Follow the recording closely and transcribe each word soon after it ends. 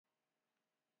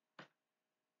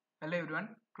Hello everyone.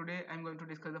 Today I'm going to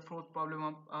discuss the fourth problem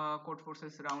of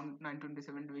Codeforces round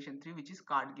 927 division 3, which is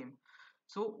card game.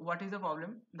 So what is the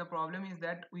problem? The problem is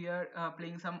that we are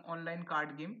playing some online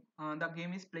card game. The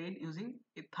game is played using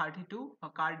a 32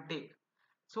 card deck.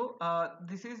 So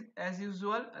this is as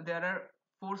usual. There are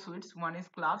four suites. One is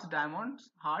clubs,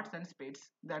 diamonds, hearts, and spades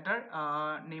that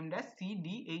are named as C,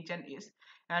 D, H, and S.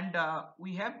 And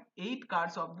we have 8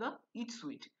 cards of the each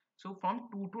suite. So from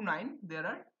 2 to 9, there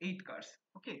are 8 cards.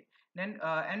 Okay. Then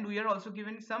and we are also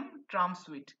given some trump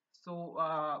suite.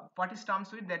 So what is trump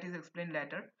suite? That is explained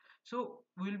later. So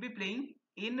we will be playing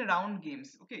in round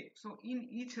games. Okay. So in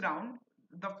each round,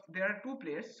 there are two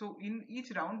players. So in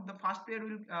each round, the first player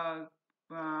will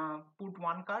put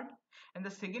one card and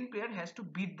the second player has to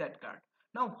beat that card.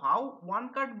 Now how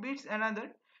one card beats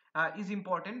another is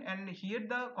important, and here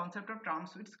the concept of trump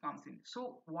suites comes in.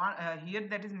 So one here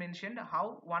that is mentioned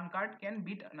how one card can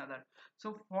beat another.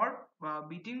 So for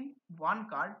beating one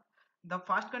card, the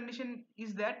first condition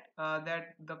is that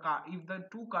the card, if the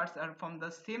two cards are from the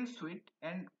same suite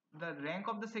and the rank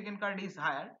of the second card is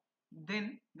higher,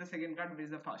 then the second card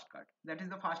beats the first card. That is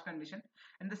the first condition.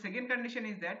 And the second condition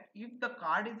is that if the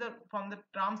card is from the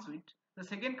trump suite, the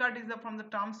second card is from the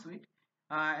trump suite,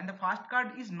 and the first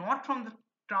card is not from the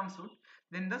trump suite,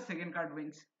 then the second card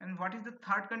wins. And what is the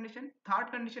third condition?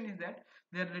 Third condition is that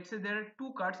let's say there are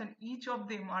two cards and each of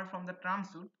them are from the trump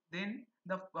suite, then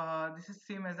this is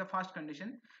same as the first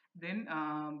condition. Then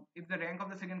if the rank of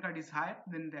the second card is high,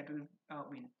 then that will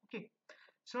win. Okay.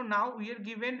 So now we are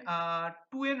given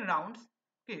 2n rounds.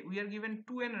 Okay, we are given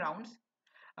 2n rounds,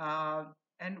 uh,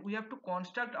 and we have to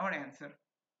construct our answer.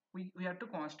 We have to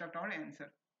construct our answer,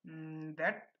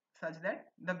 that such that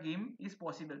the game is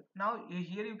possible. Now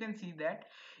here you can see that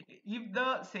if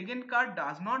the second card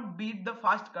does not beat the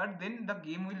first card, then the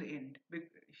game will end.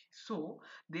 So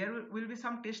there will be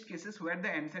some test cases where the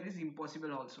answer is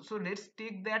impossible also. So let's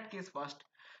take that case first.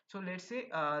 So let's say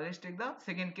let's take the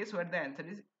second case where the answer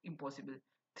is impossible.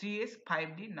 3s,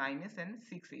 5d, 9s, and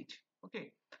 6h.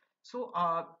 Okay. So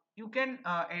you can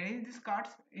arrange these cards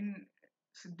in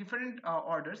different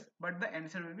orders, but the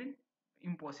answer will be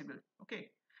impossible.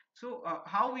 Okay. So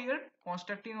how we are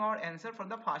constructing our answer for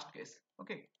the first case?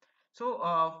 Okay.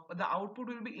 So the output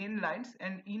will be n lines,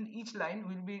 and in each line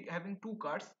we'll be having two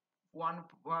cards, one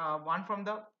from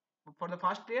the for the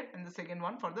first player and the second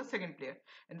one for the second player,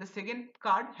 and the second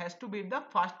card has to beat the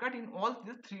first card in all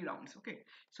the 3 rounds. Okay.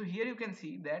 So here you can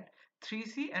see that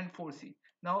 3c and 4c,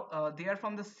 now they are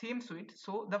from the same suite,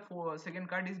 so the second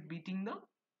card is beating the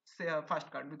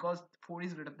first card because 4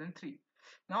 is greater than 3.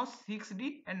 Now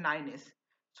 6d and 9s,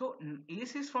 so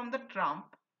ace is from the trump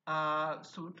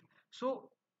suit, so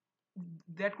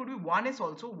that could be 1s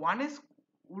also. 1s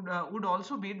would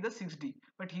also beat the 6d,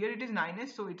 but here it is 9s,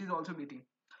 so it is also beating.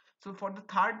 So for the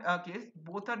third case,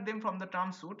 both are them from the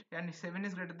trump suit and 7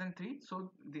 is greater than 3,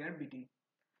 so they are beating.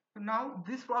 So now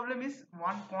this problem is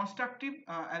one constructive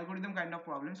algorithm kind of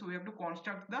problem. So we have to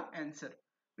construct the answer.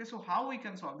 Okay, so how we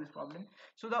can solve this problem?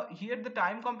 So here the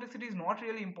time complexity is not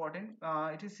really important.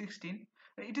 It is 16.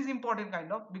 It is important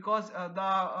kind of because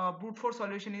the brute force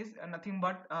solution is nothing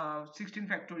but 16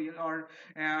 factorial, or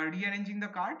rearranging the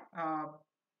card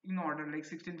in order like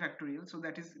 16 factorial. So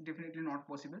that is definitely not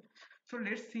possible. So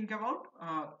let's think about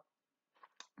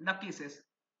the cases.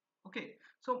 Okay,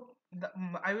 so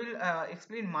I will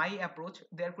explain my approach.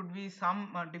 There could be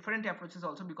some different approaches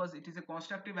also, because it is a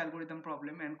constructive algorithm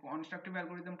problem, and constructive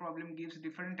algorithm problem gives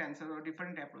different answers or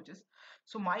different approaches.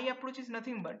 So my approach is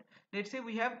nothing but, let's say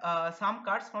we have some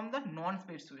cards from the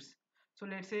non-spade suites. So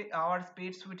let's say our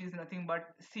spade suite is nothing but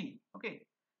C. Okay,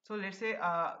 so let's say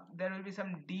there will be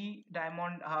some D,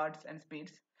 diamond, hearts, and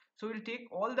spades. So we'll take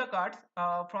all the cards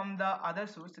from the other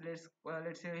suits.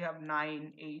 Let's say we have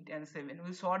 9, 8, and 7.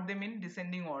 We'll sort them in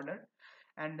descending order,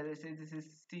 and let's say this is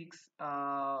 6,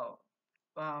 4,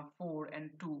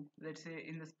 and 2. Let's say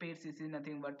in the spades this is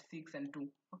nothing but 6 and 2.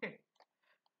 Okay,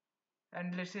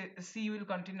 and let's say C will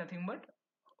contain nothing but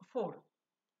 4,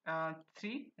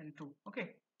 3, and 2.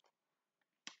 Okay.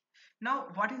 Now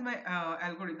what is my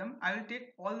algorithm? I will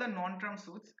take all the non-trump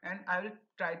suits and I will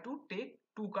try to take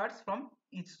two cards from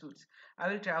each suits.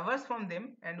 I will traverse from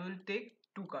them and will take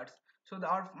two cards. So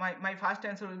my first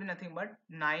answer will be nothing but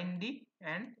 9d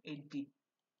and 8d.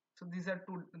 So these are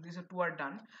two are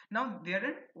done. Now there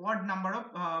are odd number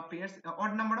of pairs,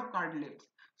 odd number of card left.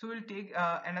 So we'll take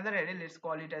another array. Let's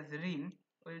call it as ring.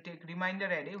 We'll take remainder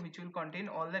array, which will contain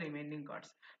all the remaining cards.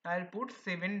 Now I'll put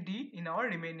 7d in our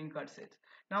remaining card sets.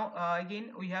 Now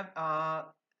again we have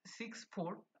 6,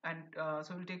 4, and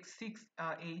so we'll take 6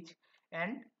 h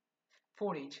and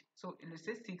 4h. So let's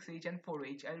say 6h and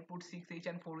 4h. I'll put 6h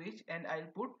and 4h, and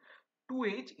I'll put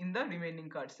 2h in the remaining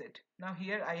card set. Now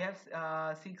here I have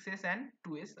 6s and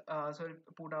 2s, so I'll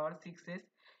put our 6s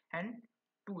and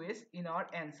 2s in our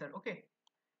answer. Okay,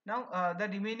 now the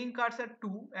remaining cards are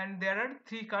 2 and there are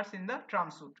 3 cards in the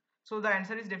trump suit. So the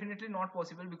answer is definitely not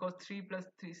possible because 3 plus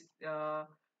 3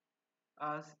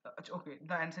 okay,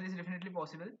 the answer is definitely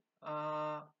possible.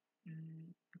 I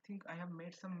think I have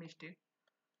made some mistake.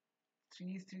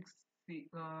 3 6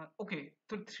 okay,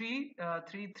 so 3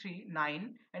 3 3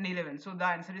 9 and 11. So the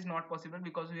answer is not possible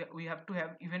because we have to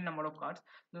have even number of cards.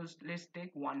 So let's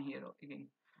take one here again.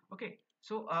 Okay,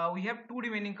 so we have two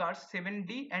remaining cards,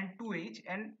 7d and 2h,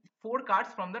 and 4 cards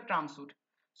from the trump suit.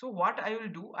 So what I will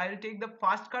do, I will take the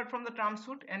first card from the trump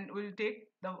suit and we'll take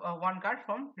the one card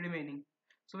from remaining.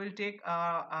 So we'll take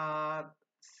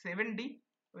 7d,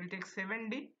 we'll take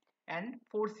 7d and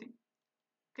 4c.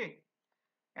 Okay,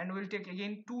 and we'll take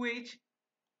again 2h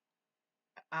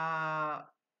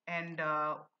and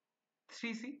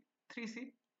 3c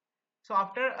 3c. So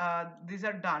after these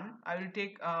are done, I will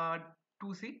take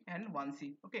 2c and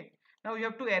 1c. Okay, now you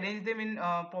have to arrange them in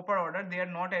proper order. They are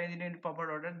not arranged in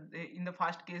proper order. In the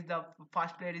first case, the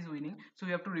first player is winning, so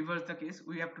we have to reverse the case.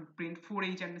 We have to print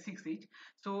 4h and 6h.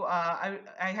 So I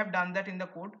have done that in the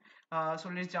code. So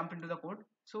let's jump into the code.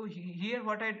 So here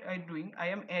what I doing, I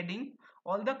am adding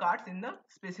all the cards in the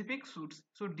specific suits.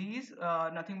 So D is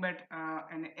nothing but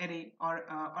an array or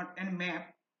a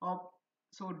map of,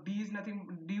 so D is nothing,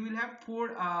 D will have 4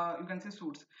 you can say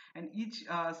suits, and each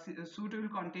suit will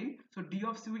contain, so D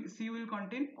of C will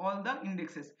contain all the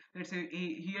indexes. Let's say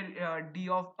here D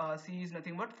of C is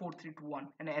nothing but 4 3 2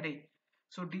 1, an array.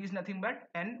 So D is nothing but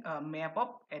an map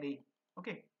of array.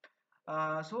 Okay,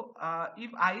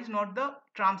 if I is not the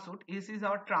trump suit, S is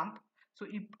our trump. So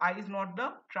if I is not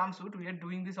the trump suit, we are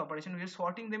doing this operation. We are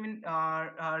sorting them in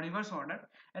reverse order,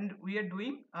 and we are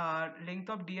doing length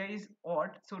of di is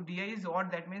odd. So di is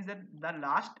odd. That means that the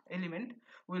last element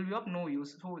will be of no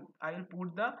use. So I will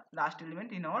put the last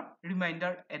element in our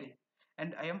remainder array,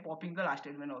 and I am popping the last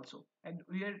element also. And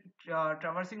we are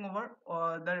traversing over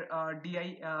the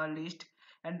di list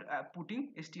and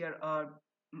putting str.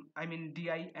 I mean di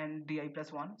and di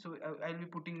plus 1. So I'll be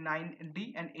putting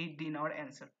 9d and 8d in our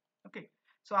answer. Okay,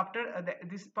 so after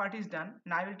this part is done,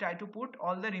 now I will try to put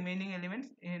all the remaining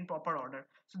elements in proper order.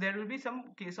 So there will be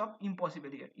some case of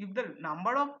impossible here. If the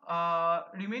number of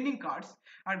remaining cards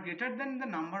are greater than the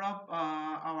number of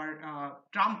our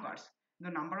trump cards, the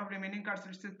number of remaining cards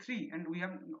is 3 and we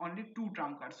have only 2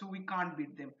 trump cards, so we can't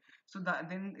beat them. So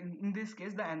then in this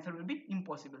case the answer will be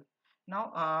impossible.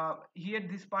 Now here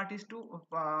this part is to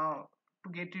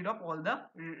get rid of all the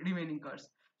remaining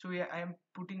cards. So I am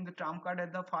putting the trump card as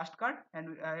the first card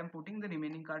and I am putting the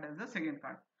remaining card as the second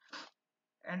card.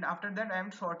 And after that I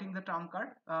am sorting the trump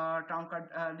card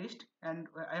list, and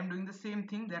I am doing the same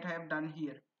thing that I have done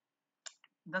here.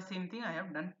 The same thing I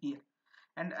have done here,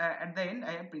 and at the end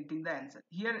I am printing the answer.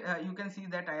 Here you can see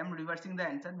that I am reversing the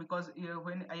answer because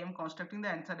when I am constructing the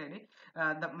answer array,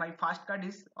 my first card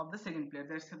is of the second player.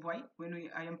 That's why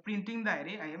when I am printing the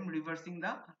array, I am reversing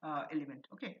the element.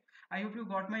 Okay, I hope you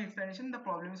got my explanation. The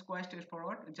problem is quite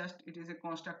straightforward. Just it is a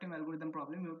constructive algorithm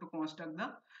problem. You have to construct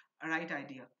the right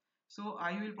idea. So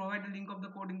I will provide the link of the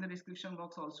code in the description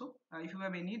box also. If you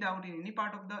have any doubt in any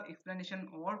part of the explanation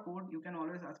or code, you can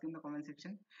always ask in the comment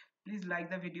section. Please like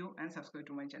the video and subscribe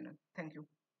to my channel. Thank you.